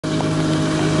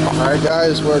Alright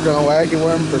guys, we're gonna wacky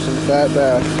worm for some fat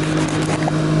bass.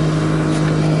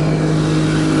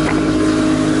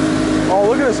 Oh,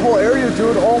 look at this whole area,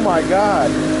 dude. Oh my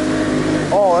god.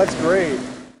 Oh, that's great.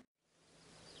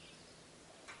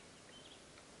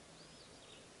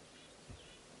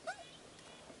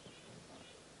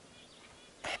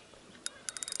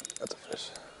 That's a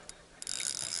fish.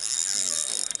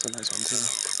 That's a nice one too.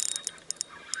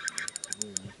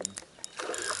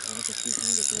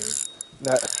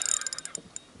 That's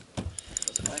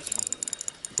a nice one.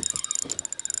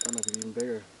 That might be even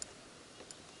bigger.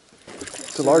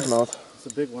 It's a largemouth. It's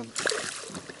a big one.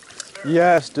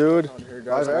 Yes, dude. Here,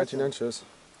 guys, 19 inches.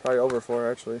 Probably over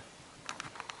 4 actually.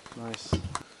 Nice.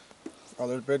 Oh,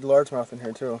 there's a big largemouth in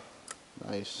here too.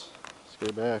 Nice. Let's get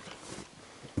it back.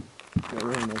 Yeah,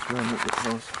 really nice run. Look at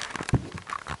those.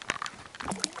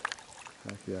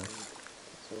 Heck yes.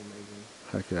 So amazing.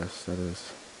 Heck yes, that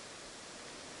is.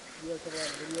 You guys have a lot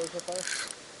of videos so far?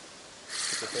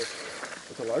 It's a fish.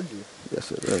 It's a largie.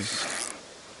 Yes, it is.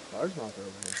 Largemouth over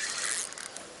here.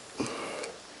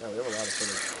 Yeah, we have a lot of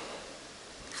footage.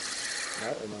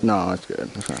 No, it's good.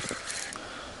 That's not good.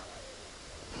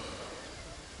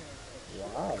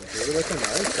 Wow, dude, that's a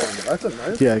nice one. That's a nice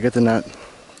one. Yeah, get the net.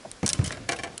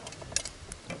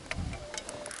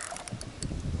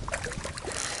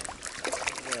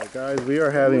 Yeah, guys, we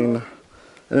are having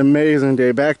an amazing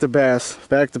day. Back to bass.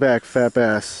 Back to back fat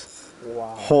bass.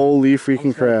 Wow. Holy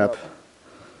freaking crap.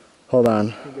 Hold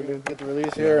on. Get the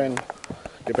release here and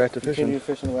get back to fishing. Continue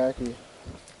fishing wacky.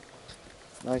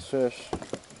 Nice fish. There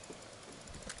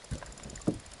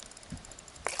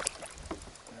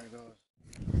it goes.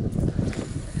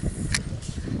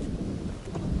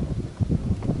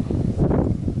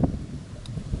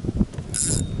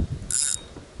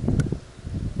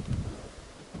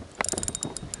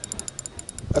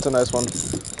 That's a nice one.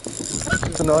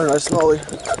 That's another nice smallie.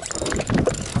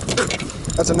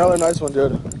 That's another nice one,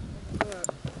 dude.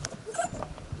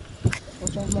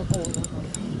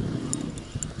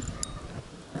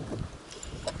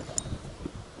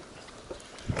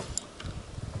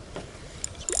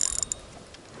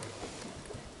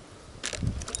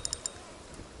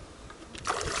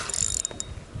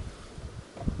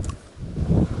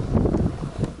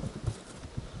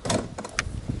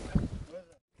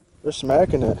 They're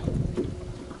smacking it.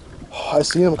 Oh, I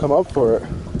see them come up for it.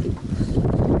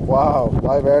 Wow,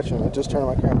 live action. I just turned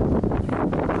my camera.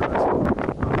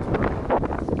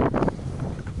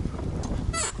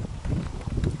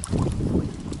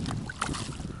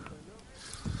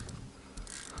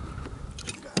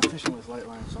 Fishing with light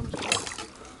line, so I'm just gonna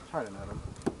try to net them.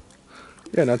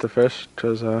 Yeah, not the fish,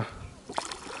 cause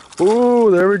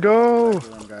ooh, there we go.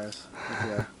 Them guys.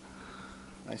 Yeah.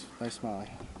 Nice smelly.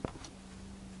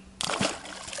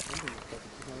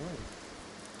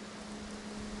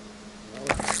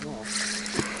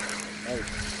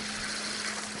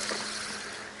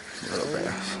 Little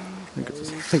bass. I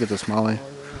think it's a smallie.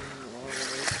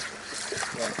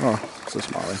 Oh, it's a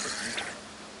smallie.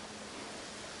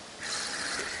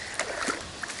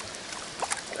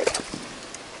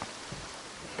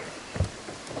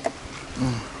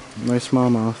 Nice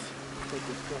smallmouth.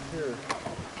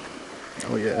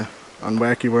 Oh yeah, on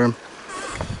wacky worm.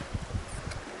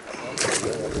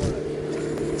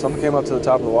 Something came up to the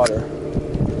top of the water.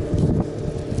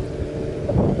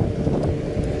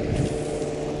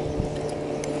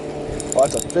 Oh,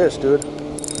 that's a fish, dude.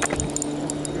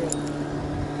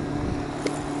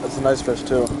 That's a nice fish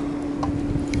too.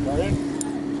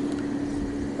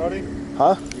 Cody?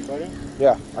 Huh? You biting?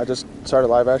 Yeah, I just started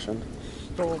live action.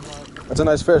 That's a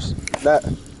nice fish. Net.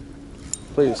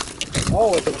 Please.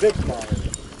 Oh, it's a big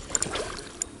smallie.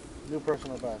 New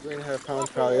personal best. 3.5 pounds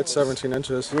probably. It's 17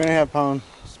 inches. 3.5 pound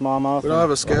smallmouth. We don't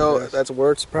have a scale that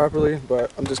works properly,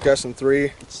 but I'm just guessing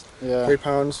 3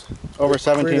 pounds. Over 3 to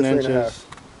 17 3.5. inches.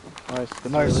 Nice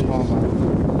smallmouth.